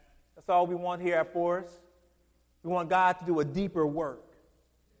all we want here at Forest. We want God to do a deeper work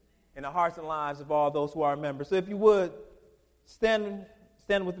in the hearts and lives of all those who are members. So if you would, stand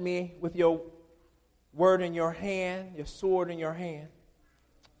with me with your word in your hand, your sword in your hand,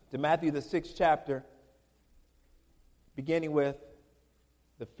 to Matthew the 6th chapter, beginning with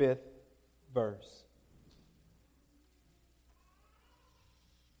the 5th verse.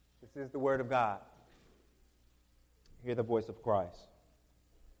 This is the word of God. Hear the voice of Christ.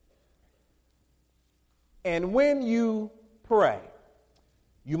 And when you pray,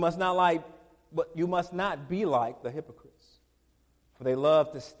 you must not be like the hypocrites, for they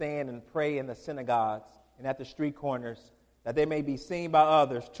love to stand and pray in the synagogues and at the street corners, that they may be seen by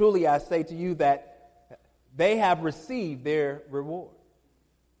others. Truly I say to you that they have received their reward.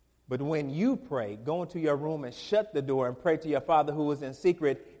 But when you pray, go into your room and shut the door and pray to your Father who is in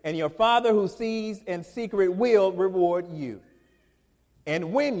secret, and your Father who sees in secret will reward you.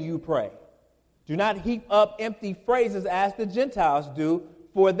 And when you pray, do not heap up empty phrases as the Gentiles do,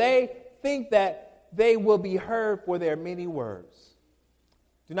 for they think that they will be heard for their many words.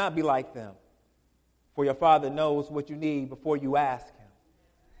 Do not be like them, for your Father knows what you need before you ask him.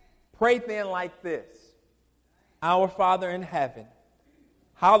 Pray then like this: Our Father in heaven,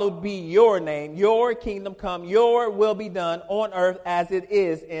 hallowed be your name, your kingdom come, your will be done on earth as it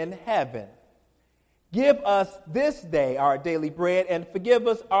is in heaven. Give us this day our daily bread, and forgive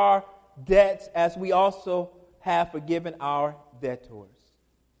us our debts as we also have forgiven our debtors.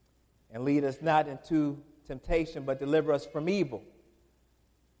 And lead us not into temptation, but deliver us from evil.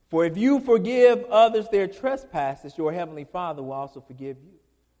 For if you forgive others their trespasses, your heavenly Father will also forgive you.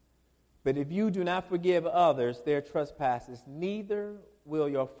 But if you do not forgive others their trespasses, neither will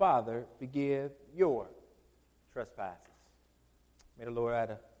your Father forgive your trespasses. May the Lord add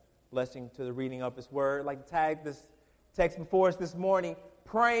a blessing to the reading of his word. I'd like to tag this text before us this morning: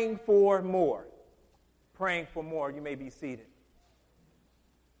 praying for more. Praying for more. You may be seated.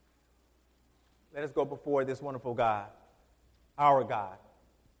 Let us go before this wonderful God, our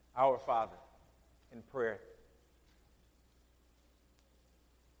Father, in prayer.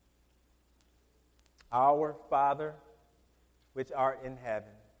 Our Father, which art in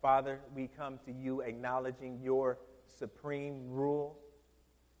heaven. Father, we come to you acknowledging your supreme rule,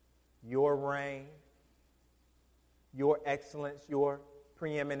 your reign, your excellence, your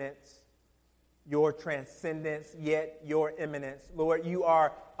preeminence, your transcendence, yet your immanence. Lord, you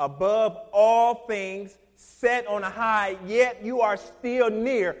are above all things, set on a high, yet you are still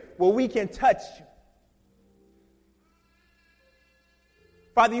near where we can touch you.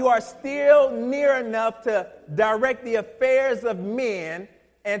 Father, you are still near enough to direct the affairs of men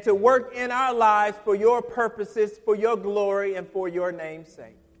and to work in our lives for your purposes, for your glory, and for your name's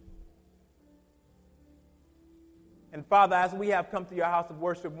sake. And Father, as we have come to your house of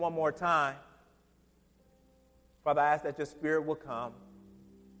worship one more time, Father, I ask that your Spirit will come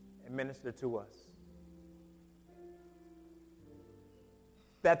and minister to us.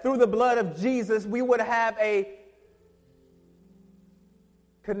 That through the blood of Jesus, we would have a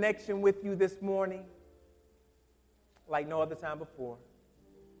connection with you this morning like no other time before.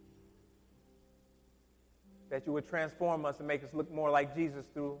 That you would transform us and make us look more like Jesus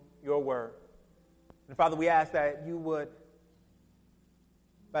through your word. And Father, we ask that you would,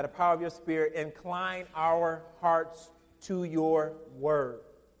 by the power of your Spirit, incline our hearts to your word.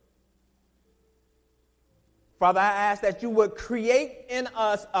 Father, I ask that you would create in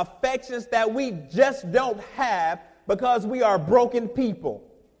us affections that we just don't have because we are broken people.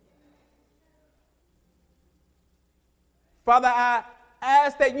 Father, I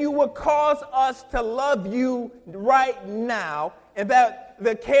ask that you would cause us to love you right now, and that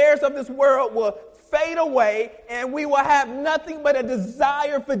the cares of this world will fade away and we will have nothing but a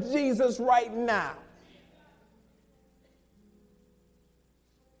desire for Jesus right now.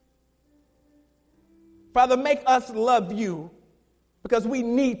 Father, make us love you because we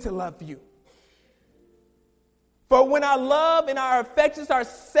need to love you. For when our love and our affections are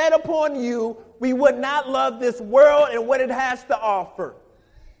set upon you, we would not love this world and what it has to offer.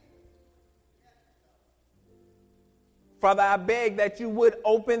 Father, I beg that you would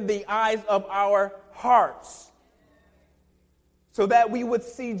open the eyes of our hearts so that we would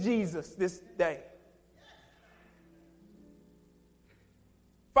see Jesus this day.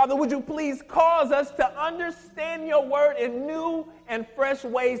 Father, would you please cause us to understand your word in new and fresh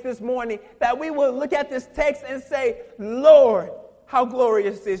ways this morning, that we will look at this text and say, Lord, how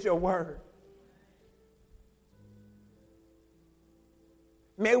glorious is your word.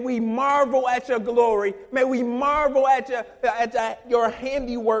 May we marvel at your glory. May we marvel at your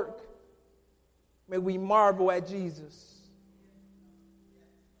handiwork. May we marvel at Jesus.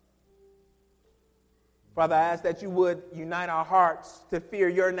 Father, I ask that you would unite our hearts to fear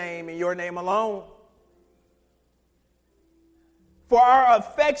your name and your name alone. For our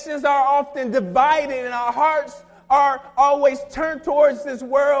affections are often divided and our hearts are always turned towards this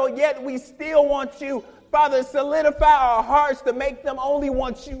world, yet we still want you. Father, solidify our hearts to make them only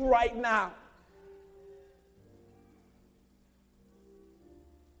want you right now.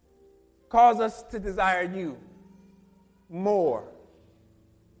 Cause us to desire you more.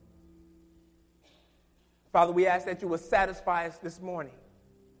 Father, we ask that you will satisfy us this morning.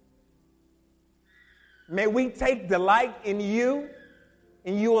 May we take delight in you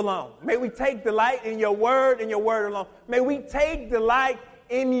and you alone. May we take delight in your word and your word alone. May we take delight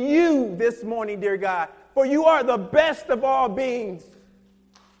in you this morning, dear God, for you are the best of all beings.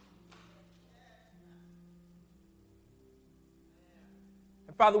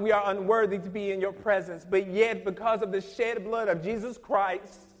 And Father, we are unworthy to be in your presence, but yet because of the shed blood of Jesus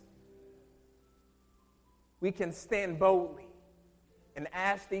Christ, we can stand boldly and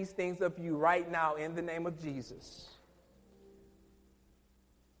ask these things of you right now in the name of Jesus.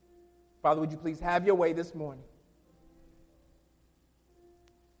 Father, would you please have your way this morning?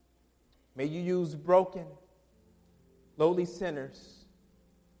 May you use broken, lowly sinners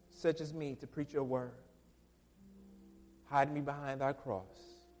such as me to preach your word. Hide me behind thy cross.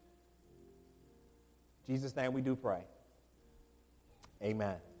 In Jesus' name we do pray.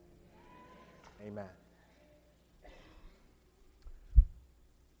 Amen. Amen.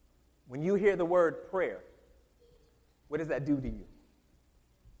 When you hear the word prayer, what does that do to you?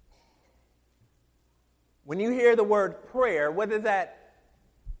 When you hear the word prayer, what does that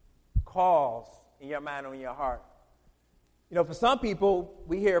cause in your mind or in your heart? You know, for some people,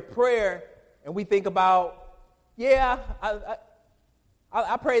 we hear prayer and we think about, I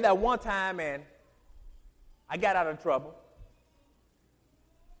prayed that one time and I got out of trouble.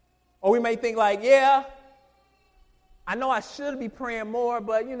 Or we may think like, I know I should be praying more,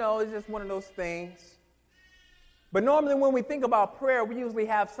 but, it's just one of those things. But normally when we think about prayer, we usually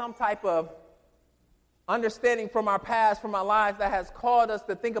have some type of understanding from our past, from our lives, that has caused us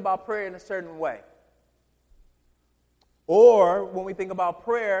to think about prayer in a certain way. Or when we think about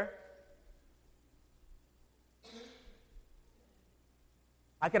prayer,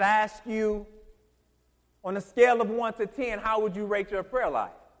 I could ask you, on a scale of 1 to 10, how would you rate your prayer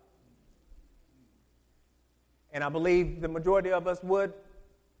life? And I believe the majority of us would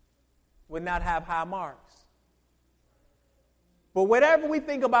not have high marks. But whatever we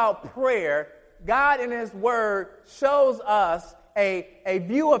think about prayer, God in his word shows us a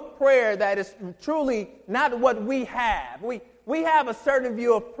view of prayer that is truly not what we have. We have a certain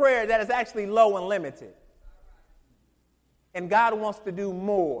view of prayer that is actually low and limited. And God wants to do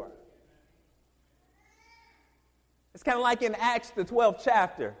more. It's kind of like in Acts, the 12th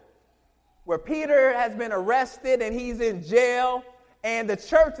chapter, where Peter has been arrested and he's in jail, and the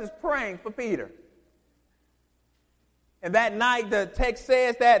church is praying for Peter. And that night, the text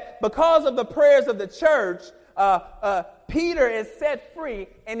says that because of the prayers of the church, Peter is set free,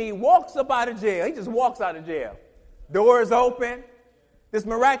 and he walks up out of jail. He just walks out of jail. Doors open. This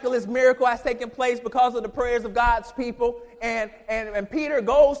miraculous miracle has taken place because of the prayers of God's people. And Peter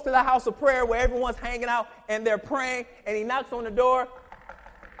goes to the house of prayer where everyone's hanging out, and they're praying, and he knocks on the door.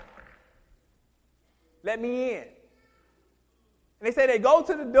 Let me in. And they say they go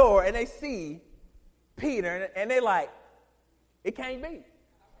to the door and they see Peter and they're like, it can't be.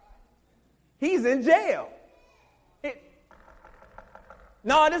 He's in jail.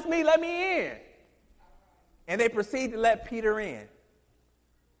 No, this me, let me in. And they proceed to let Peter in.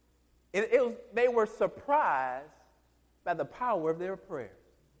 They were surprised by the power of their prayer.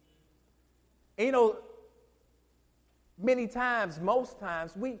 And many times, most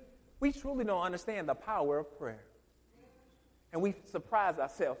times, we truly don't understand the power of prayer. And we surprise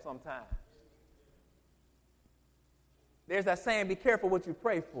ourselves sometimes. There's that saying, be careful what you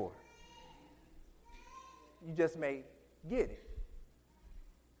pray for. You just may get it.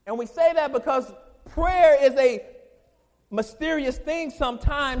 And we say that because prayer is a mysterious thing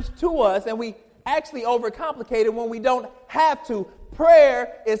sometimes to us, and we actually overcomplicate it when we don't have to.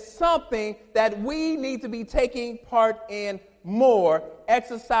 Prayer is something that we need to be taking part in more,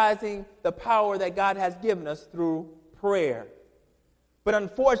 exercising the power that God has given us through prayer. But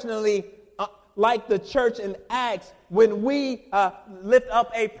unfortunately, like the church in Acts, when we lift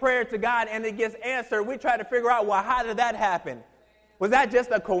up a prayer to God and it gets answered, we try to figure out, well, how did that happen? Was that just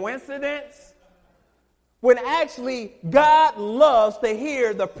a coincidence? When actually God loves to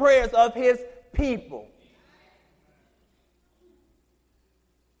hear the prayers of his people.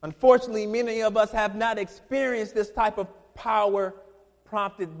 Unfortunately, many of us have not experienced this type of power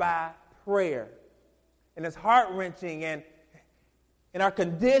prompted by prayer. and it's heart-wrenching, and our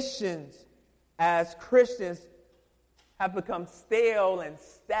conditions as Christians have become stale and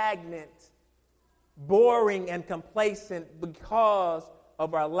stagnant, boring and complacent because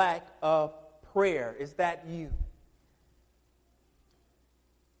of our lack of prayer. Is that you?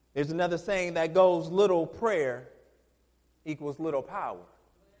 There's another saying that goes, little prayer equals little power.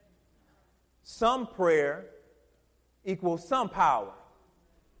 Some prayer equals some power,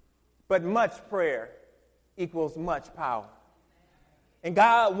 but much prayer equals much power. And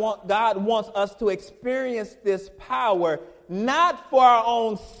God wants us to experience this power not for our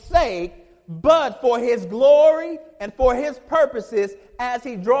own sake, but for His glory and for His purposes as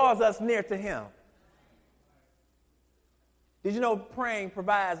He draws us near to Him. Did you know praying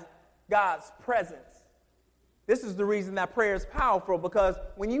provides God's presence? This is the reason that prayer is powerful, because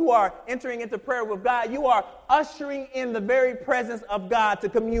when you are entering into prayer with God, you are ushering in the very presence of God to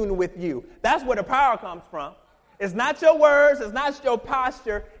commune with you. That's where the power comes from. It's not your words, it's not your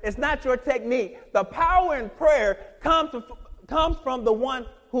posture, it's not your technique. The power in prayer comes from the one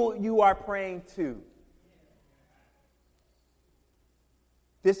who you are praying to.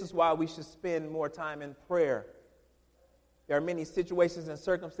 This is why we should spend more time in prayer. There are many situations and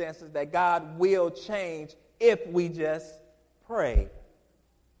circumstances that God will change if we just pray.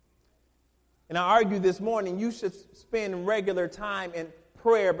 And I argue this morning you should spend regular time in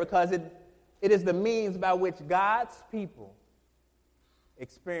prayer because it is the means by which God's people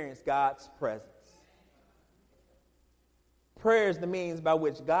experience God's presence. Prayer is the means by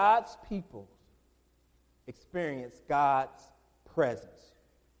which God's people experience God's presence.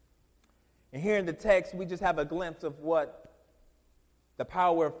 And here in the text, we just have a glimpse of what the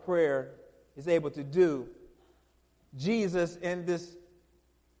power of prayer is able to do. Jesus, in this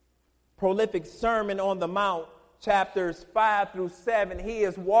prolific Sermon on the Mount, chapters 5 through 7, he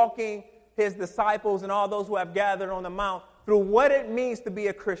is walking his disciples and all those who have gathered on the Mount through what it means to be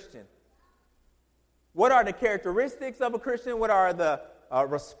a Christian. What are the characteristics of a Christian? What are the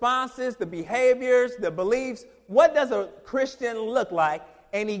responses, the behaviors, the beliefs? What does a Christian look like?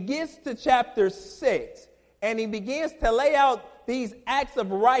 And he gets to chapter 6, and he begins to lay out these acts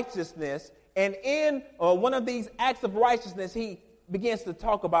of righteousness. And in one of these acts of righteousness, he begins to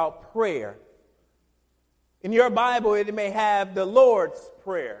talk about prayer. In your Bible, it may have the Lord's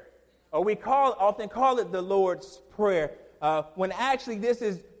Prayer, or we often call it the Lord's Prayer, when actually this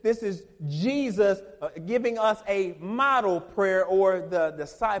is Jesus giving us a model prayer, or the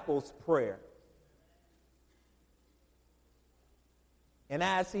disciples' prayer. And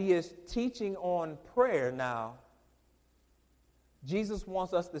as he is teaching on prayer now, Jesus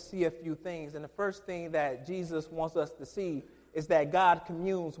wants us to see a few things. And the first thing that Jesus wants us to see is that God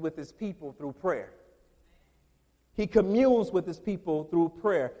communes with his people through prayer. He communes with his people through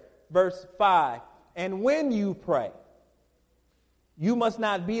prayer. Verse 5, and when you pray, you must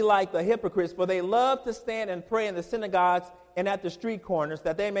not be like the hypocrites, for they love to stand and pray in the synagogues and at the street corners,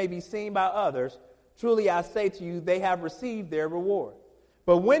 that they may be seen by others. Truly I say to you, they have received their reward.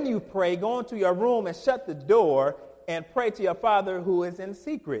 But when you pray, go into your room and shut the door and pray to your Father who is in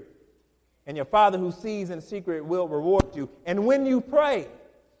secret. And your Father who sees in secret will reward you. And when you pray,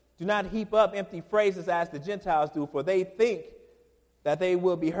 do not heap up empty phrases as the Gentiles do, for they think that they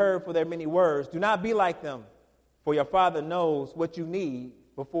will be heard for their many words. Do not be like them, for your Father knows what you need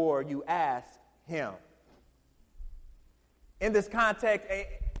before you ask him. In this context,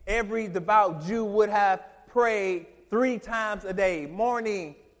 every devout Jew would have prayed 3 times a day,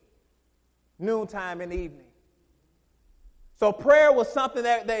 morning, noontime, and evening. So prayer was something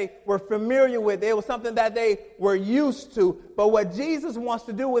that they were familiar with. It was something that they were used to. But what Jesus wants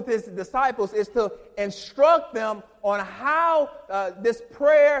to do with his disciples is to instruct them on how this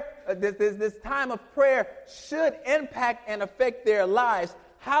prayer, this time of prayer should impact and affect their lives,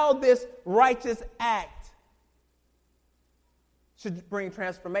 how this righteous act should bring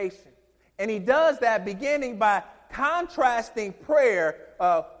transformation. And he does that beginning by contrasting prayer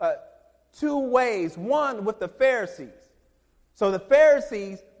 2 ways. One, with the Pharisees. So the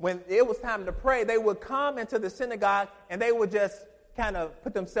Pharisees, when it was time to pray, they would come into the synagogue and they would just kind of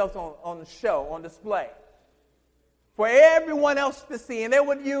put themselves on show, on display, for everyone else to see. And they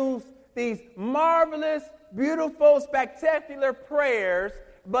would use these marvelous, beautiful, spectacular prayers,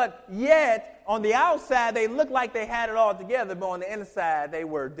 but yet on the outside they looked like they had it all together, but on the inside they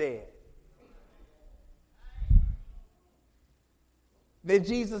were dead. Then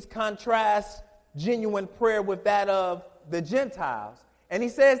Jesus contrasts genuine prayer with that of the Gentiles. And he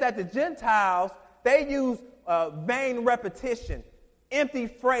says that the Gentiles, they use vain repetition, empty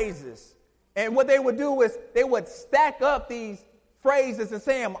phrases. And what they would do is they would stack up these phrases and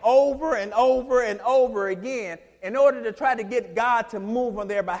say them over and over and over again in order to try to get God to move on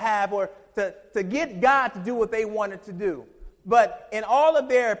their behalf or to get God to do what they wanted to do. But in all of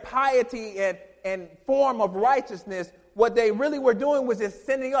their piety and form of righteousness, what they really were doing was just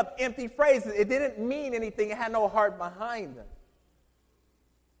sending up empty phrases. It didn't mean anything. It had no heart behind them.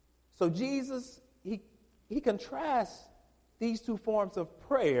 So Jesus, he contrasts these two forms of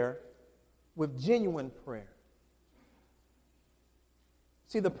prayer with genuine prayer.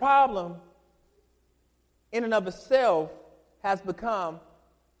 See, the problem in and of itself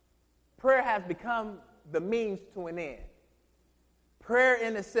prayer has become the means to an end. Prayer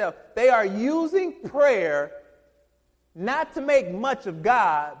in itself. They are using prayer not to make much of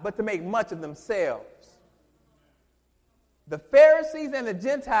God, but to make much of themselves. The Pharisees and the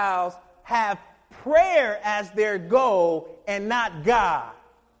Gentiles have prayer as their goal and not God.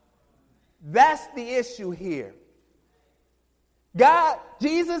 That's the issue here.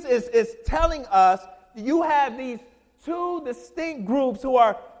 Jesus is telling us you have these two distinct groups who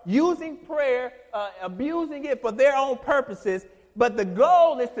are using prayer, abusing it for their own purposes, but the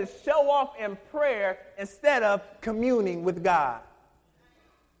goal is to show off in prayer instead of communing with God.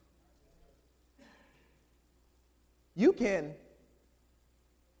 You can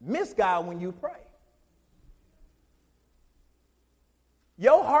miss God when you pray.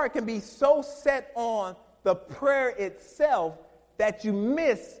 Your heart can be so set on the prayer itself that you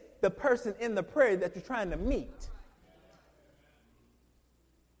miss the person in the prayer that you're trying to meet.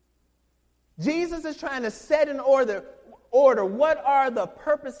 Jesus is trying to set in order what are the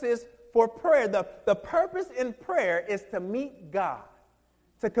purposes for prayer. The purpose in prayer is to meet God,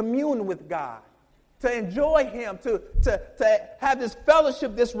 to commune with God, to enjoy Him, to have this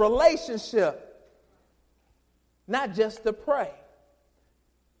fellowship, this relationship, not just to pray.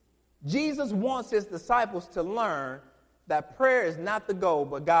 Jesus wants His disciples to learn that prayer is not the goal,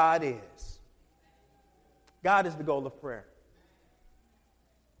 but God is. God is the goal of prayer.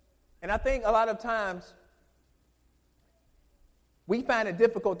 And I think a lot of times we find it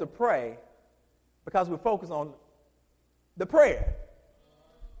difficult to pray because we focus on the prayer.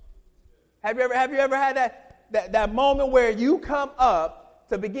 Have you ever had that moment where you come up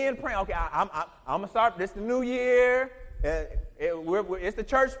to begin praying? Okay, I'm going to start. This is the new year. It's the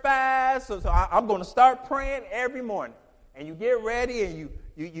church fast, so I'm going to start praying every morning. And you get ready and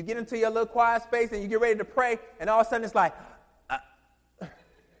you get into your little quiet space and you get ready to pray, and all of a sudden it's like,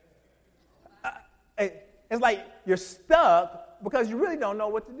 it's like you're stuck because you really don't know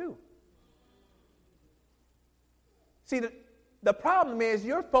what to do. See, the problem is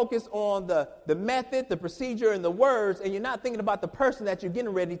you're focused on the method, the procedure, and the words, and you're not thinking about the person that you're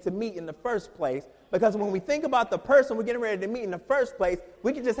getting ready to meet in the first place. Because when we think about the person we're getting ready to meet in the first place,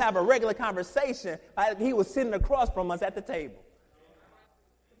 we can just have a regular conversation like he was sitting across from us at the table.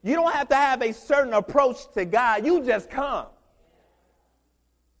 You don't have to have a certain approach to God. You just come.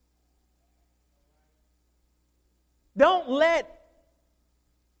 Don't let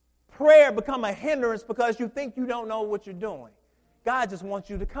prayer become a hindrance because you think you don't know what you're doing. God just wants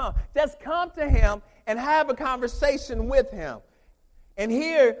you to come. Just come to Him and have a conversation with Him. And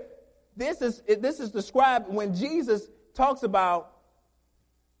here, this is described when Jesus talks about,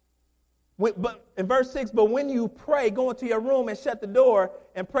 but in verse 6, but when you pray, go into your room and shut the door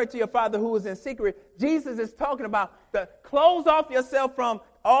and pray to your Father who is in secret. Jesus is talking about close off yourself from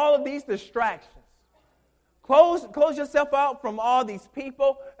all of these distractions. Close yourself out from all these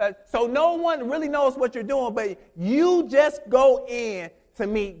people so no one really knows what you're doing, but you just go in to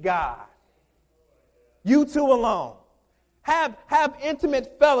meet God. You two alone. Have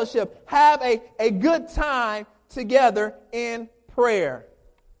intimate fellowship. Have a good time together in prayer.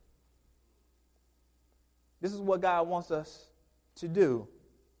 This is what God wants us to do.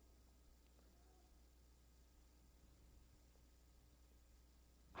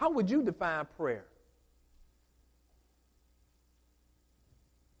 How would you define prayer?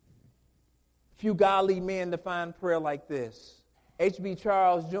 Few godly men define prayer like this. H.B.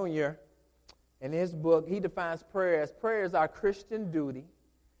 Charles Jr., in his book, he defines prayer as our Christian duty.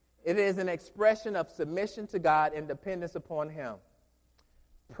 It is an expression of submission to God and dependence upon Him.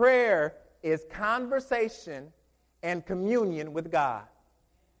 Prayer is conversation and communion with God.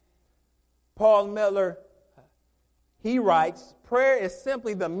 Paul Miller, he writes, prayer is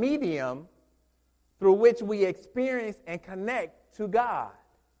simply the medium through which we experience and connect to God.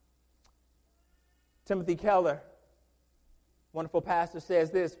 Timothy Keller, wonderful pastor,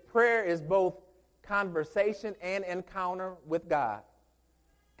 says this: prayer is both conversation and encounter with God.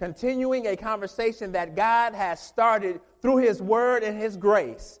 Continuing a conversation that God has started through His Word and His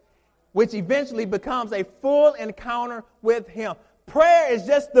grace, which eventually becomes a full encounter with Him. Prayer is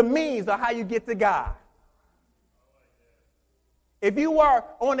just the means of how you get to God. If you are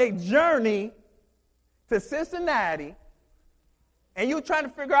on a journey to Cincinnati and you're trying to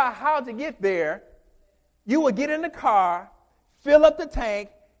figure out how to get there, you would get in the car, fill up the tank,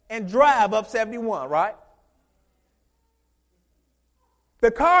 and drive up 71, right? The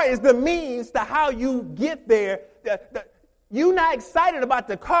car is the means to how you get there. You're not excited about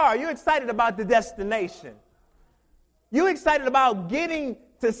the car. You're excited about the destination. You're excited about getting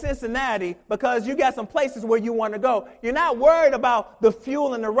to Cincinnati because you got some places where you want to go. You're not worried about the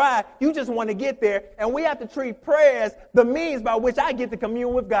fuel and the ride. You just want to get there. And we have to treat prayer as the means by which I get to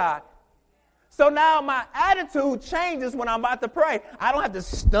commune with God. So now my attitude changes when I'm about to pray. I don't have to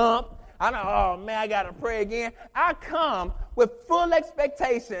stump. I don't, oh man, I got to pray again. I come with full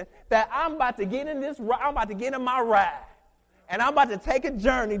expectation that I'm about to get in my ride. And I'm about to take a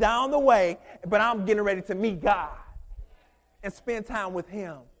journey down the way, but I'm getting ready to meet God and spend time with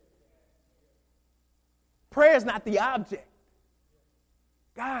him. Prayer is not the object.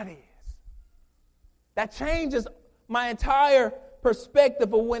 God is. That changes my entire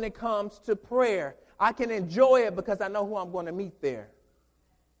perspective of when it comes to prayer. I can enjoy it because I know who I'm going to meet there.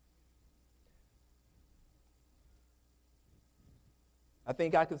 I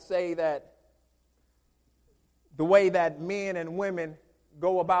think I could say that the way that men and women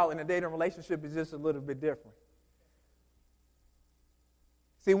go about in a dating relationship is just a little bit different.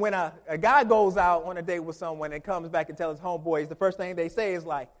 See, when a guy goes out on a date with someone and comes back and tells his homeboys, the first thing they say is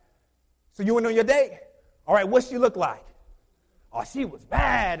like, so you went on your date? All right, what she look like? Oh, she was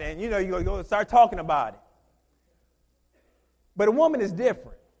bad, and you go start talking about it. But a woman is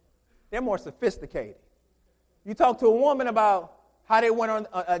different. They're more sophisticated. You talk to a woman about how they went on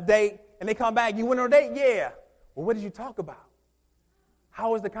a date, and they come back, you went on a date? Yeah. Well, what did you talk about?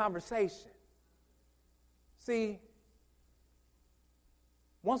 How was the conversation? See,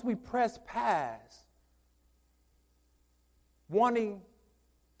 once we press past wanting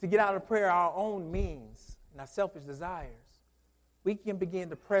to get out of prayer our own means and our selfish desires, we can begin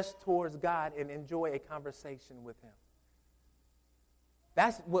to press towards God and enjoy a conversation with him.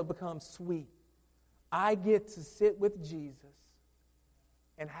 That's what becomes sweet. I get to sit with Jesus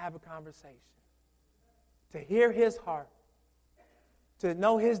and have a conversation, to hear his heart, to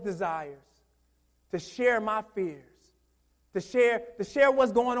know his desires, to share my fears, to share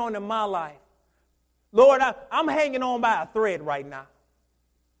what's going on in my life. Lord, I'm hanging on by a thread right now.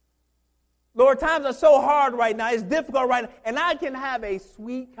 Lord, times are so hard right now. It's difficult right now. And I can have a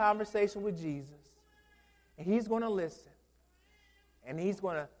sweet conversation with Jesus. And he's going to listen. And he's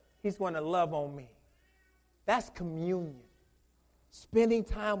going to love on me. That's communion. Spending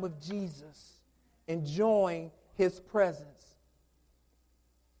time with Jesus. Enjoying his presence.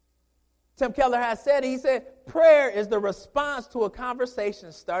 Tim Keller has said, he said, prayer is the response to a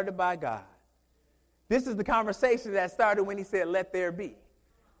conversation started by God. This is the conversation that started when he said, let there be.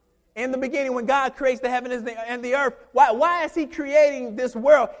 In the beginning, when God creates the heavens and the earth, why is he creating this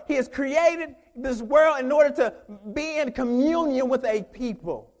world? He has created this world in order to be in communion with a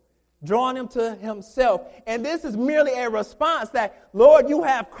people, drawing them to himself. And this is merely a response that, Lord, you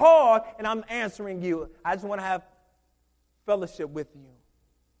have called, and I'm answering you. I just want to have fellowship with you.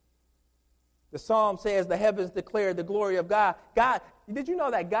 The psalm says the heavens declare the glory of God. God, did you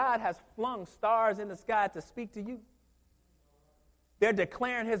know that God has flung stars in the sky to speak to you? They're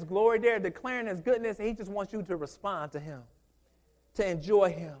declaring his glory. They're declaring his goodness, and he just wants you to respond to him, to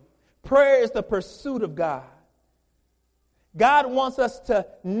enjoy him. Prayer is the pursuit of God. God wants us to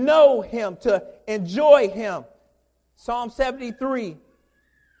know him, to enjoy him. Psalm 73,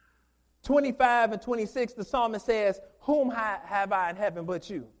 25 and 26, the psalmist says, whom have I in heaven but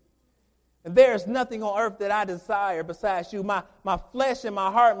you? And there is nothing on earth that I desire besides you. My flesh and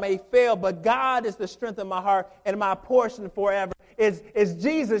my heart may fail, but God is the strength of my heart and my portion forever. Is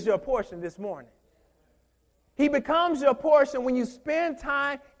Jesus your portion this morning? He becomes your portion when you spend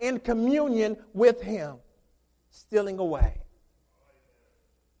time in communion with him, stealing away.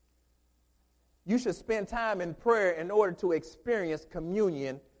 You should spend time in prayer in order to experience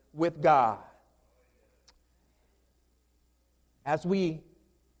communion with God. As we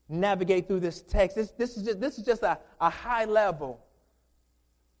navigate through this text, this is just a high level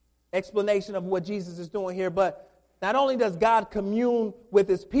explanation of what Jesus is doing here. But not only does God commune with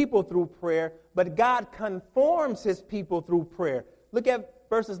his people through prayer, but God conforms his people through prayer. Look at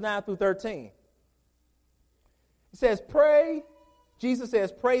verses 9 through 13. It says, pray. Jesus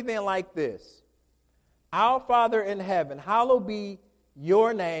says, pray then like this. Our Father in heaven, hallowed be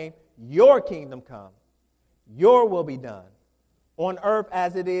your name, your kingdom come, your will be done on earth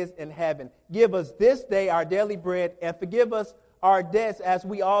as it is in heaven. Give us this day our daily bread, and forgive us our debts as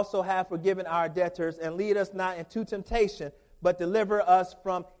we also have forgiven our debtors, and lead us not into temptation, but deliver us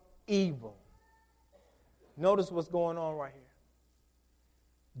from evil. Notice what's going on right here.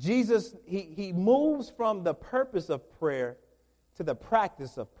 Jesus, he moves from the purpose of prayer to the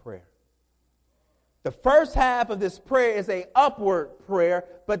practice of prayer. The first half of this prayer is an upward prayer,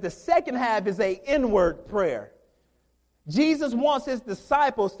 but the second half is an inward prayer. Jesus wants his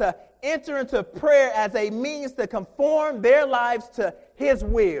disciples to enter into prayer as a means to conform their lives to his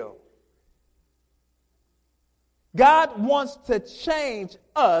will. God wants to change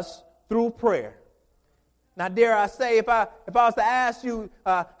us through prayer. Now, dare I say, if I was to ask you,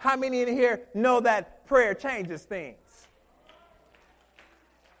 how many in here know that prayer changes things?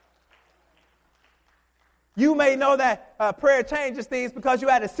 You may know that prayer changes things because you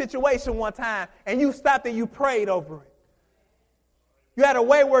had a situation one time and you stopped and you prayed over it. You had a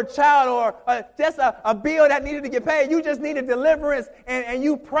wayward child or just a bill that needed to get paid. You just needed deliverance and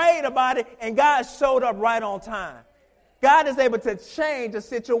you prayed about it and God showed up right on time. God is able to change a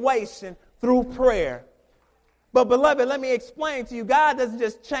situation through prayer. But beloved, let me explain to you, God doesn't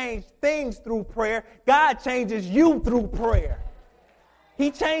just change things through prayer. God changes you through prayer.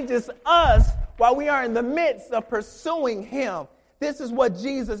 He changes us while we are in the midst of pursuing him. This is what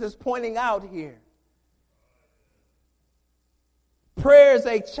Jesus is pointing out here. Prayer is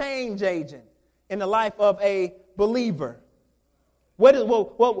a change agent in the life of a believer. What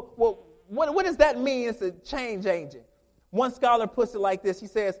does that mean? It's a change agent. One scholar puts it like this. He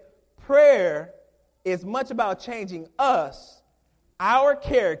says, prayer is much about changing us, our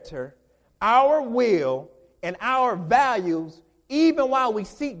character, our will, and our values, even while we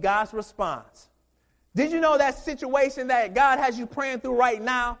seek God's response. Did you know that situation that God has you praying through right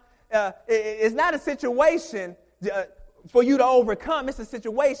now is not a situation for you to overcome? It's a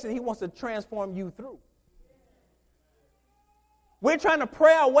situation he wants to transform you through. We're trying to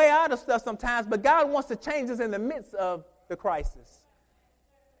pray our way out of stuff sometimes, but God wants to change us in the midst of the crisis.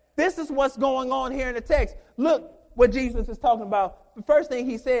 This is what's going on here in the text. Look what Jesus is talking about. The first thing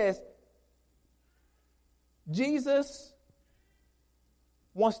he says, Jesus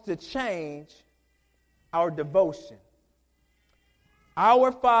wants to change our devotion.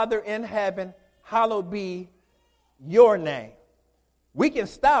 Our Father in heaven, hallowed be your name. We can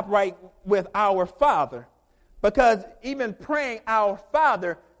stop right with our Father, because even praying our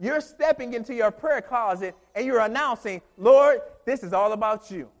Father, you're stepping into your prayer closet and you're announcing, Lord, this is all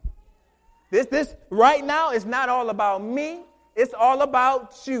about you. This right now is not all about me. It's all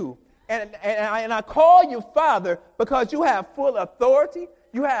about you. And I call you Father because you have full authority.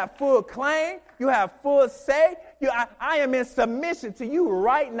 You have full claim. You have full say. I am in submission to you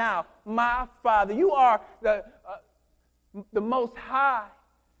right now, my Father. You are the most high,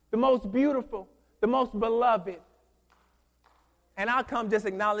 the most beautiful, the most beloved. And I'll come just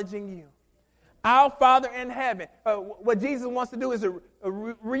acknowledging you. Our Father in heaven. What Jesus wants to do is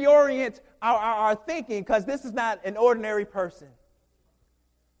reorient our thinking, because this is not an ordinary person.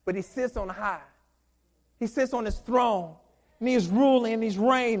 But he sits on high. He sits on his throne. And he is ruling and he's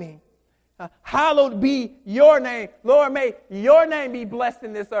reigning. Hallowed be your name. Lord, may your name be blessed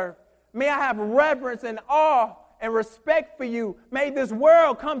in this earth. May I have reverence and awe and respect for you. May this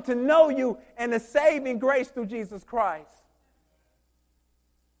world come to know you and the saving grace through Jesus Christ.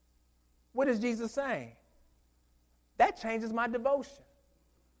 What is Jesus saying? That changes my devotion.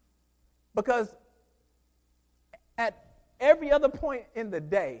 Because at every other point in the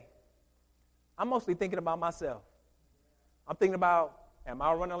day, I'm mostly thinking about myself. I'm thinking about, am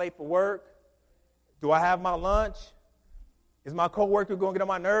I running late for work? Do I have my lunch? Is my coworker going to get on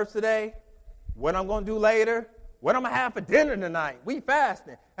my nerves today? What I'm going to do later? What I'm going to have for dinner tonight? We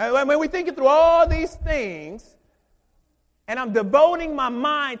fasting. And when we're thinking through all these things, and I'm devoting my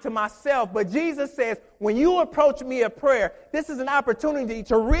mind to myself. But Jesus says, when you approach me in prayer, this is an opportunity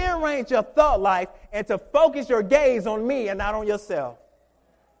to rearrange your thought life and to focus your gaze on me and not on yourself.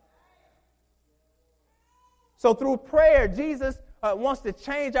 So through prayer, Jesus wants to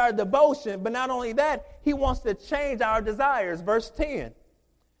change our devotion. But not only that, he wants to change our desires. Verse 10,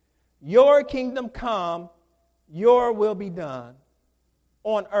 your kingdom come, your will be done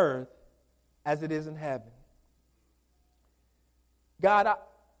on earth as it is in heaven. God,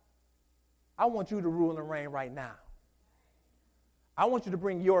 I want you to rule and reign right now. I want you to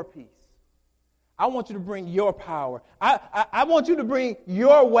bring your peace. I want you to bring your power. I want you to bring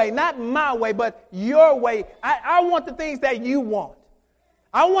your way, not my way, but your way. I want the things that you want.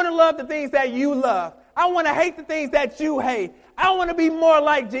 I want to love the things that you love. I want to hate the things that you hate. I want to be more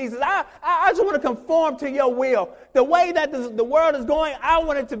like Jesus. I just want to conform to your will. The way that the world is going, I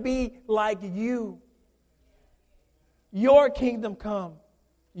want it to be like you. Your kingdom come.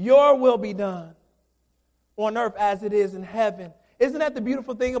 Your will be done on earth as it is in heaven. Isn't that the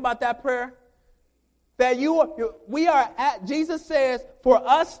beautiful thing about that prayer? That Jesus says for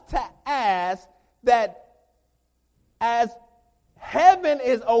us to ask that as heaven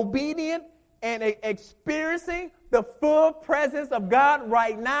is obedient and experiencing the full presence of God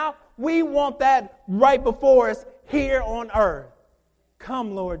right now, we want that right before us here on earth.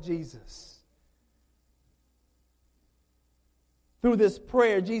 Come, Lord Jesus. Through this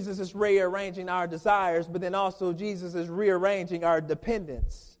prayer, Jesus is rearranging our desires, but then also Jesus is rearranging our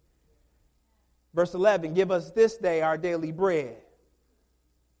dependence. Verse 11, give us this day our daily bread.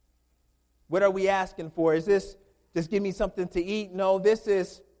 What are we asking for? Is this just give me something to eat? No, this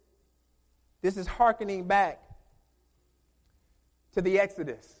is hearkening back to the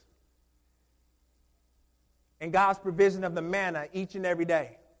Exodus and God's provision of the manna each and every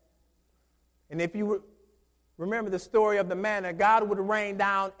day. And if you remember the story of the manna, God would rain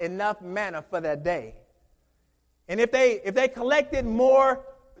down enough manna for that day. And if they collected more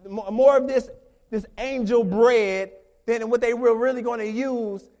of this angel bread than what they were really going to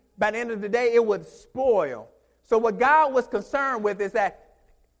use, by the end of the day, it would spoil. So what God was concerned with is that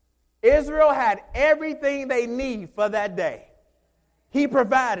Israel had everything they need for that day. He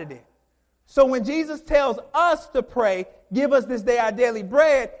provided it. So when Jesus tells us to pray, give us this day our daily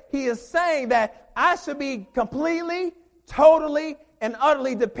bread, he is saying that I should be completely, totally, and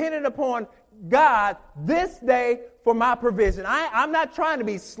utterly dependent upon God this day for my provision. I'm not trying to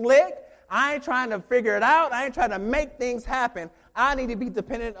be slick. I ain't trying to figure it out. I ain't trying to make things happen. I need to be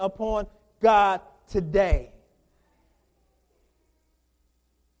dependent upon God today.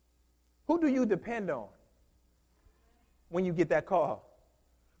 Who do you depend on when you get that call?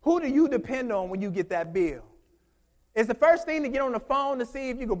 Who do you depend on when you get that bill? Is the first thing to get on the phone to see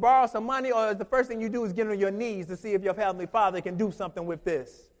if you can borrow some money, or is the first thing you do is get on your knees to see if your Heavenly Father can do something with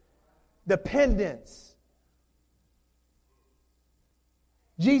this? Dependence.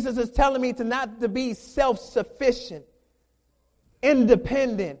 Jesus is telling me not to be self-sufficient,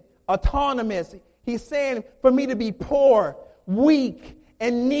 independent, autonomous. He's saying for me to be poor, weak,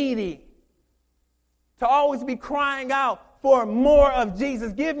 and needy. To always be crying out for more of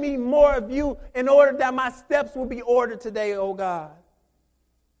Jesus. Give me more of you in order that my steps will be ordered today, oh God.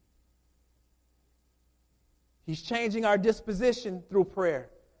 He's changing our disposition through prayer.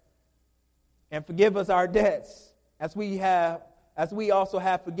 And forgive us our debts as we also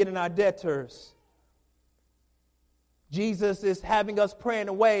have forgiven our debtors. Jesus is having us pray in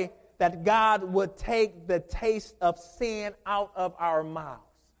a way that God would take the taste of sin out of our mouths.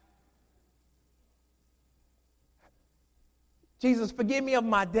 Jesus, forgive me of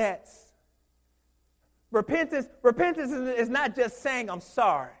my debts. Repentance is not just saying I'm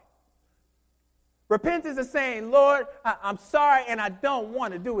sorry. Repentance is saying, Lord, I'm sorry and I don't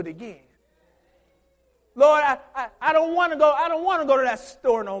want to do it again. Lord, I don't want to go. I don't want to go to that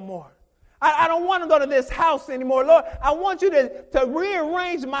store no more. I don't want to go to this house anymore. Lord, I want you to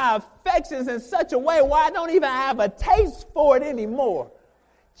rearrange my affections in such a way where I don't even have a taste for it anymore.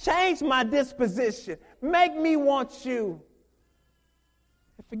 Change my disposition. Make me want you.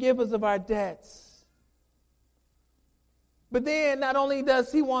 Forgive us of our debts. But then not only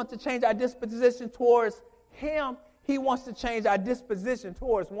does he want to change our disposition towards him, he wants to change our disposition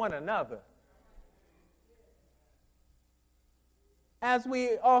towards one another. As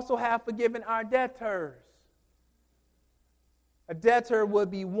we also have forgiven our debtors. A debtor would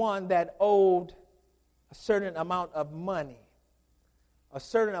be one that owed a certain amount of money, a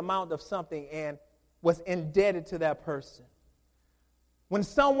certain amount of something, and was indebted to that person. When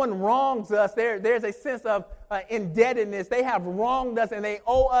someone wrongs us, there's a sense of indebtedness. They have wronged us and they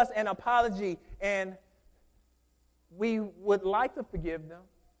owe us an apology. And we would like to forgive them.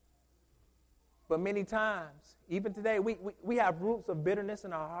 But many times, even today, we have roots of bitterness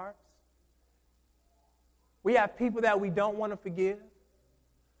in our hearts. We have people that we don't want to forgive.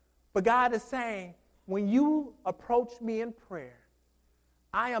 But God is saying, when you approach me in prayer,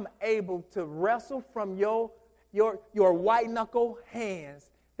 I am able to wrestle from your white-knuckle hands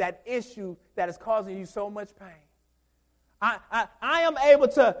that issue that is causing you so much pain. I am able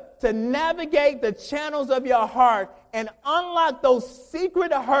to navigate the channels of your heart and unlock those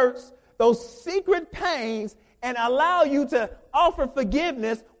secret hurts, those secret pains, and allow you to offer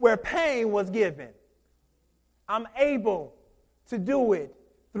forgiveness where pain was given. I'm able to do it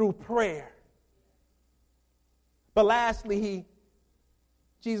through prayer. But lastly,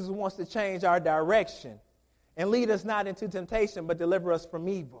 Jesus wants to change our direction and lead us not into temptation, but deliver us from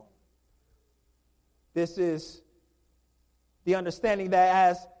evil. This is the understanding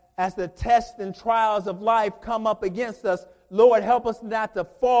that as the tests and trials of life come up against us, Lord, help us not to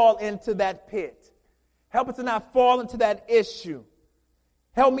fall into that pit. Help us to not fall into that issue.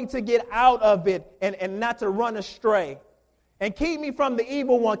 Help me to get out of it and not to run astray. And keep me from the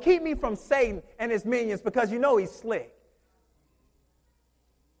evil one. Keep me from Satan and his minions, because you know he's slick.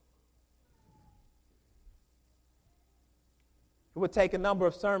 It would take a number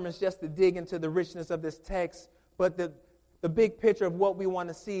of sermons just to dig into the richness of this text, but the big picture of what we want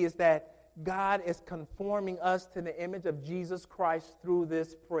to see is that God is conforming us to the image of Jesus Christ through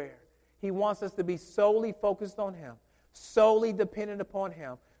this prayer. He wants us to be solely focused on him, solely dependent upon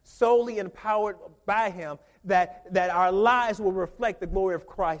him, solely empowered by him, that our lives will reflect the glory of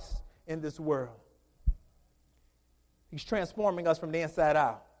Christ in this world. He's transforming us from the inside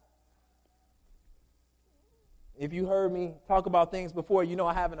out. If you heard me talk about things before, you know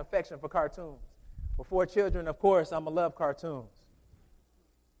I have an affection for cartoons. Before children, of course, I'm going to love cartoons.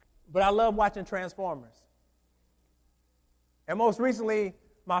 But I love watching Transformers. And most recently,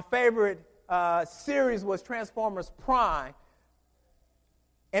 my favorite series was Transformers Prime.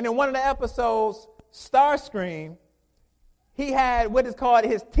 And in one of the episodes, Starscream, he had what is called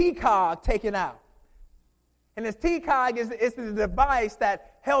his T-Cog taken out. And his T-Cog is the device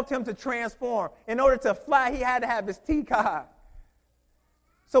that helped him to transform. In order to fly, he had to have his T-Cog.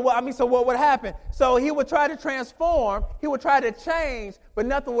 So what would happen? So he would try to transform, he would try to change, but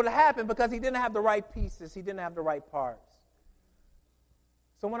nothing would happen because he didn't have the right pieces, he didn't have the right parts.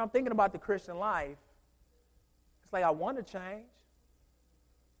 So when I'm thinking about the Christian life, it's like I want to change,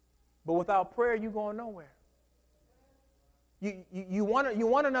 but without prayer, you're going nowhere. You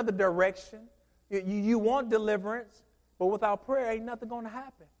want another direction. You want deliverance, but without prayer, ain't nothing going to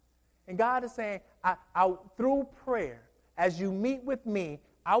happen. And God is saying, through prayer, as you meet with me,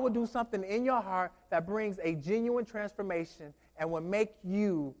 I will do something in your heart that brings a genuine transformation and will make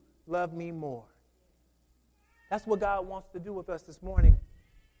you love me more. That's what God wants to do with us this morning,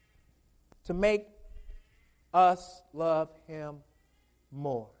 to make us love him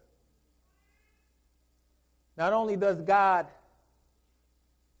more. Not only does God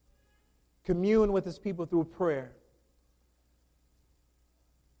commune with his people through prayer,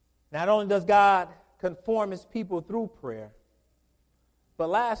 not only does God conform his people through prayer, but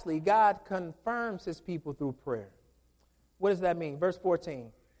lastly, God confirms his people through prayer. What does that mean? Verse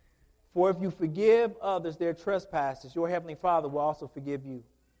 14. For if you forgive others their trespasses, your heavenly Father will also forgive you.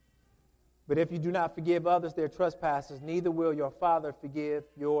 But if you do not forgive others their trespasses, neither will your Father forgive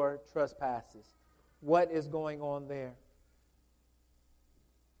your trespasses. What is going on there?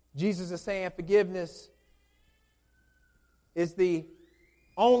 Jesus is saying forgiveness is the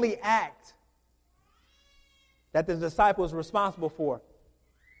only act that the disciples are responsible for.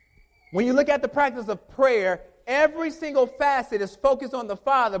 When you look at the practice of prayer, every single facet is focused on the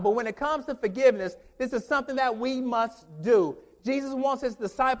Father. But when it comes to forgiveness, this is something that we must do. Jesus wants his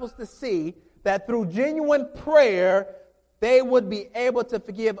disciples to see that through genuine prayer, they would be able to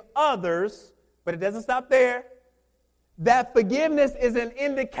forgive others. But it doesn't stop there. That forgiveness is an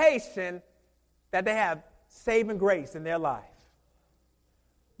indication that they have saving grace in their life.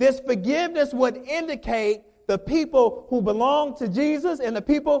 This forgiveness would indicate the people who belong to Jesus and the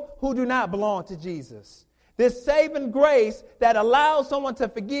people who do not belong to Jesus. This saving grace that allows someone to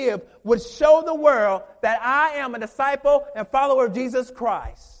forgive would show the world that I am a disciple and follower of Jesus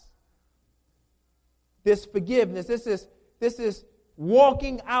Christ. This forgiveness, this is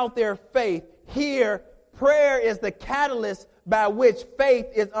walking out their faith. Here, prayer is the catalyst by which faith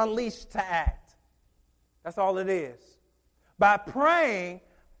is unleashed to act. That's all it is. By praying,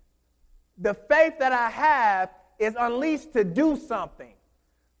 the faith that I have is unleashed to do something.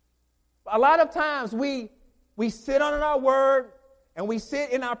 A lot of times we sit on our word and we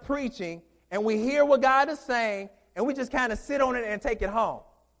sit in our preaching and we hear what God is saying and we just kind of sit on it and take it home.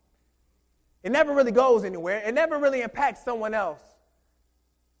 It never really goes anywhere. It never really impacts someone else.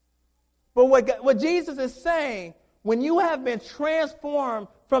 But what Jesus is saying, when you have been transformed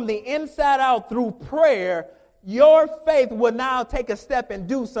from the inside out through prayer, your faith will now take a step and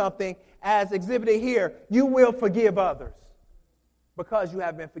do something as exhibited here. You will forgive others because you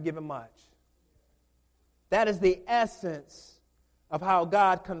have been forgiven much. That is the essence of how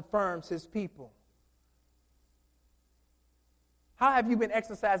God confirms his people. How have you been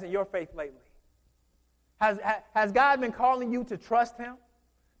exercising your faith lately? Has God been calling you to trust him,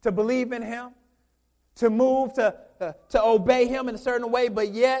 to believe in him, to move, to obey him in a certain way, but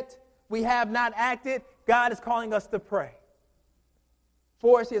yet we have not acted? God is calling us to pray.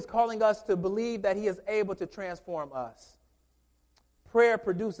 First, he is calling us to believe that he is able to transform us. Prayer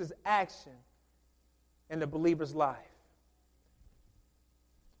produces action in the believer's life.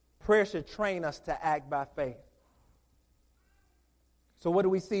 Prayer should train us to act by faith. So what do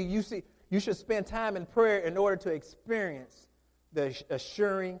we see? You should spend time in prayer in order to experience the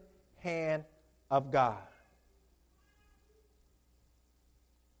assuring hand of God.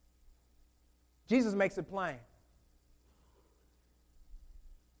 Jesus makes it plain.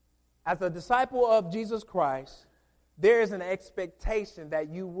 As a disciple of Jesus Christ, there is an expectation that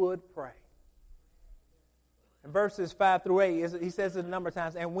you would pray. In verses 5 through 8, he says it a number of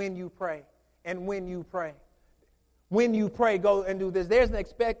times, and when you pray, and when you pray. When you pray, go and do this. There's an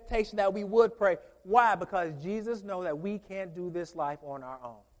expectation that we would pray. Why? Because Jesus knows that we can't do this life on our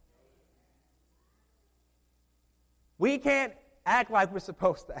own. We can't act like we're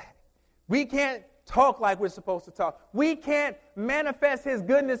supposed to act. We can't talk like we're supposed to talk. We can't manifest his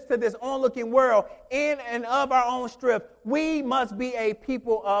goodness to this onlooking world in and of our own strength. We must be a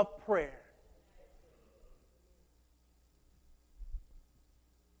people of prayer.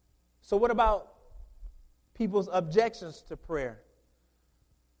 So what about people's objections to prayer?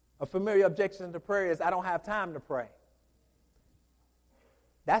 A familiar objection to prayer is, I don't have time to pray.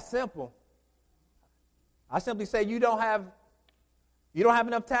 That's simple. I simply say you don't have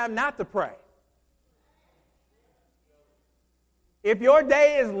enough time not to pray. If your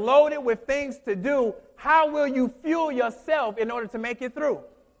day is loaded with things to do, how will you fuel yourself in order to make it through?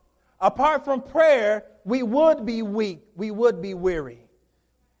 Apart from prayer, we would be weak. We would be weary.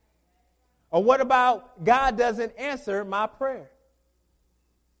 Or what about God doesn't answer my prayer?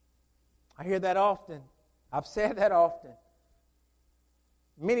 I hear that often. I've said that often.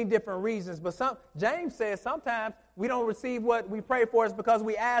 Many different reasons, but James says sometimes we don't receive what we pray for is because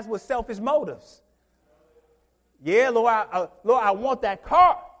we ask with selfish motives. Yeah, Lord, I want that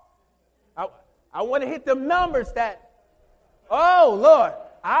car. I want to hit them numbers that, oh, Lord,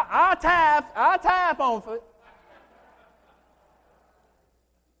 I'll tithe on for it.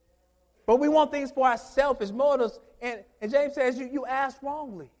 But we want things for our selfish motives. And James says you ask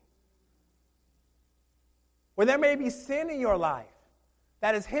wrongly. Or there may be sin in your life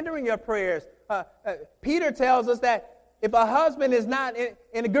that is hindering your prayers. Peter tells us that if a husband is not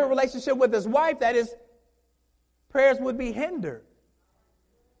in a good relationship with his wife, that his prayers would be hindered.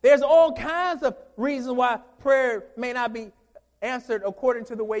 There's all kinds of reasons why prayer may not be answered according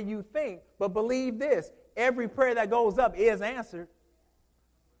to the way you think. But believe this, every prayer that goes up is answered.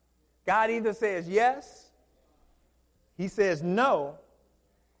 God either says yes, he says no,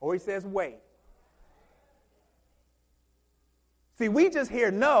 or he says wait. See, we just hear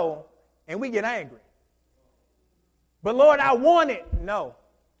no, and we get angry. But Lord, I want it. No.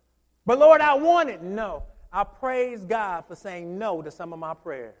 But Lord, I want it. No. I praise God for saying no to some of my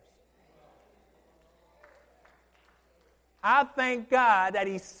prayers. I thank God that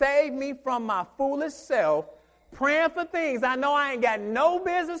he saved me from my foolish self, praying for things I know I ain't got no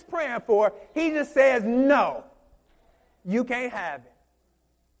business praying for. He just says, no, you can't have it.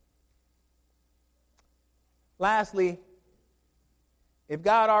 Lastly, if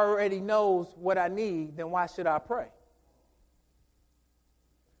God already knows what I need, then why should I pray?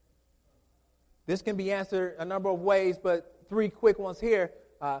 This can be answered a number of ways, but 3 quick ones here.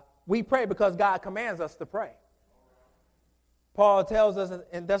 We pray because God commands us to pray. Paul tells us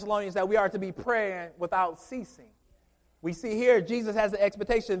in Thessalonians that we are to be praying without ceasing. We see here Jesus has the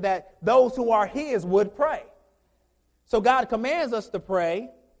expectation that those who are his would pray. So God commands us to pray,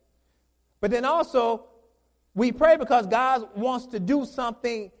 but then also we pray because God wants to do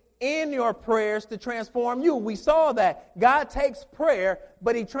something in your prayers to transform you. We saw that. God takes prayer,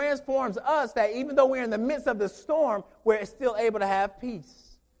 but he transforms us that even though we're in the midst of the storm, we're still able to have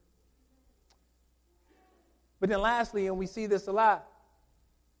peace. But then lastly, and we see this a lot,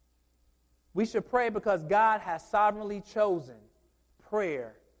 we should pray because God has sovereignly chosen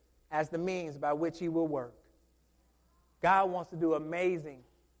prayer as the means by which he will work. God wants to do amazing,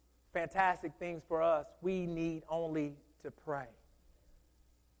 fantastic things for us. We need only to pray.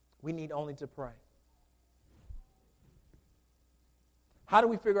 We need only to pray. How do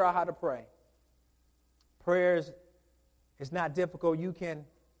we figure out how to pray? Prayer is not difficult. You can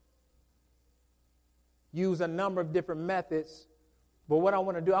use a number of different methods. But what I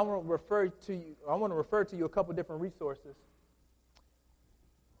want to do, I want to refer to you a couple different resources.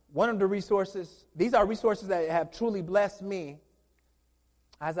 One of the resources, these are resources that have truly blessed me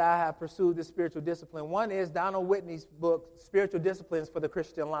as I have pursued this spiritual discipline. One is Donald Whitney's book, Spiritual Disciplines for the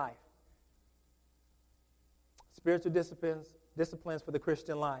Christian Life. Spiritual Disciplines for the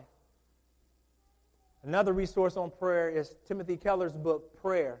Christian Life. Another resource on prayer is Timothy Keller's book,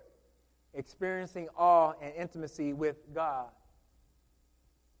 Prayer, Experiencing Awe and Intimacy with God.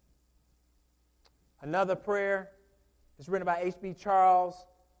 Another prayer is written by H.B. Charles,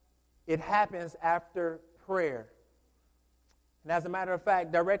 it happens after prayer. And as a matter of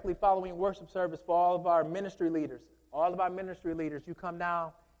fact, directly following worship service for all of our ministry leaders, you come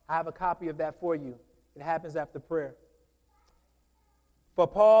down, I have a copy of that for you. It happens after prayer. For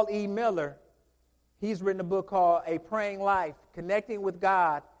Paul E. Miller, he's written a book called A Praying Life, Connecting with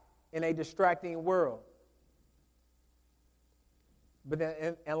God in a Distracting World. But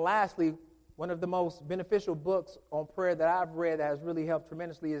then, and lastly, one of the most beneficial books on prayer that I've read that has really helped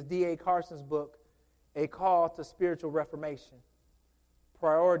tremendously is D.A. Carson's book, A Call to Spiritual Reformation,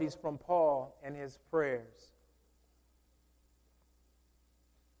 Priorities from Paul and His Prayers.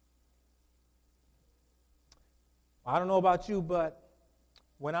 I don't know about you, but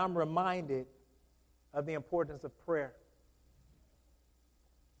when I'm reminded of the importance of prayer,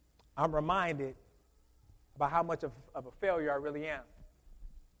 I'm reminded about how much of a failure I really am.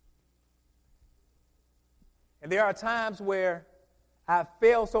 And there are times where I've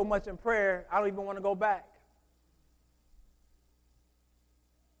failed so much in prayer, I don't even want to go back.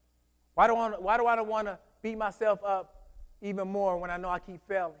 Why do I don't want to beat myself up even more when I know I keep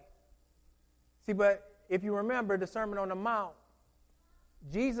failing? See, but if you remember the Sermon on the Mount,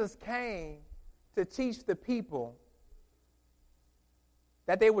 Jesus came to teach the people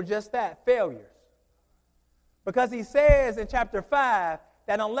that they were just that, failures. Because he says in chapter 5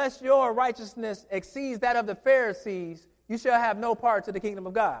 that unless your righteousness exceeds that of the Pharisees, you shall have no part to the kingdom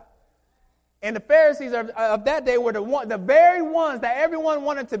of God. And the Pharisees of that day were the very ones that everyone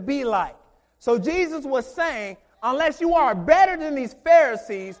wanted to be like. So Jesus was saying, unless you are better than these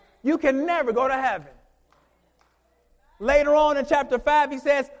Pharisees, you can never go to heaven. Later on in chapter 5, he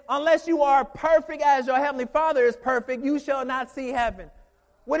says, unless you are perfect as your heavenly Father is perfect, you shall not see heaven.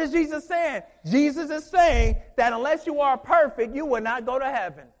 What is Jesus saying? Jesus is saying that unless you are perfect, you will not go to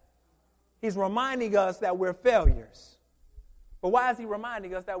heaven. He's reminding us that we're failures. But why is he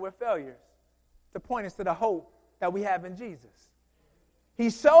reminding us that we're failures? To point us to the hope that we have in Jesus.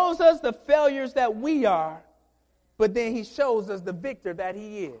 He shows us the failures that we are, but then he shows us the victor that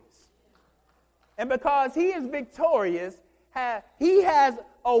he is. And because he is victorious, he has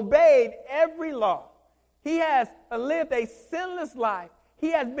obeyed every law. He has lived a sinless life.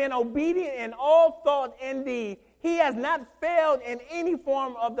 He has been obedient in all thought and deed. He has not failed in any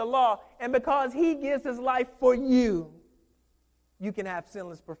form of the law. And because he gives his life for you, you can have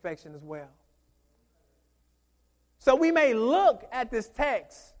sinless perfection as well. So we may look at this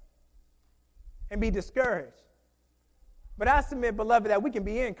text and be discouraged. But I submit, beloved, that we can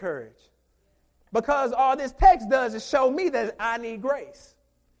be encouraged. Because all this text does is show me that I need grace.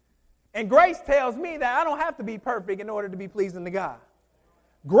 And grace tells me that I don't have to be perfect in order to be pleasing to God.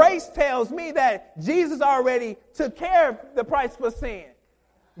 Grace tells me that Jesus already took care of the price for sin.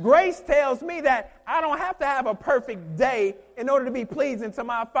 Grace tells me that I don't have to have a perfect day in order to be pleasing to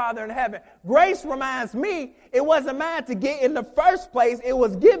my Father in heaven. Grace reminds me it wasn't mine to get in the first place. It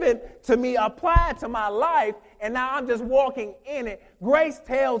was given to me, applied to my life, and now I'm just walking in it. Grace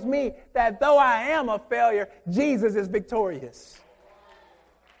tells me that though I am a failure, Jesus is victorious.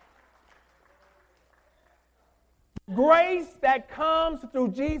 Grace that comes through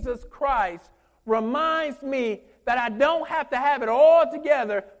Jesus Christ reminds me that I don't have to have it all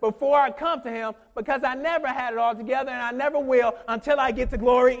together before I come to him, because I never had it all together and I never will until I get to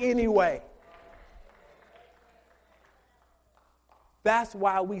glory anyway. That's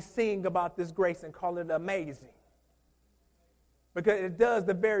why we sing about this grace and call it amazing. Because it does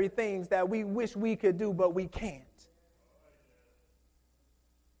the very things that we wish we could do, but we can't.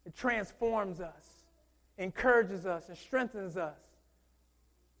 It transforms us, encourages us, and strengthens us,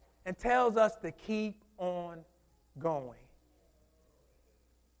 and tells us to keep on going.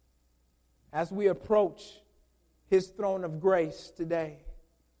 As we approach his throne of grace today,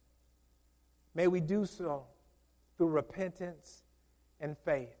 may we do so through repentance and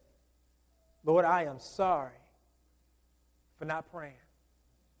faith. Lord, I am sorry for not praying.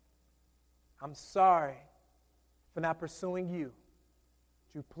 I'm sorry for not pursuing you.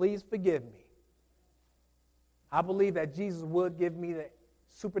 Would you please forgive me? I believe that Jesus would give me the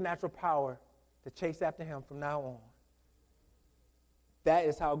supernatural power to chase after him from now on. That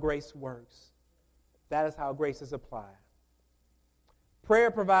is how grace works. That is how grace is applied. Prayer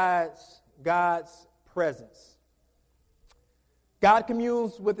provides God's presence. God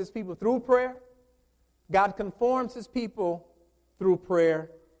communes with his people through prayer. God conforms his people through prayer.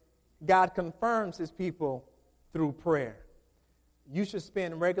 God confirms his people through prayer. You should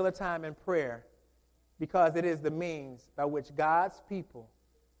spend regular time in prayer, because it is the means by which God's people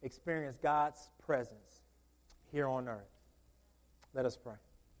experience God's presence here on earth. Let us pray.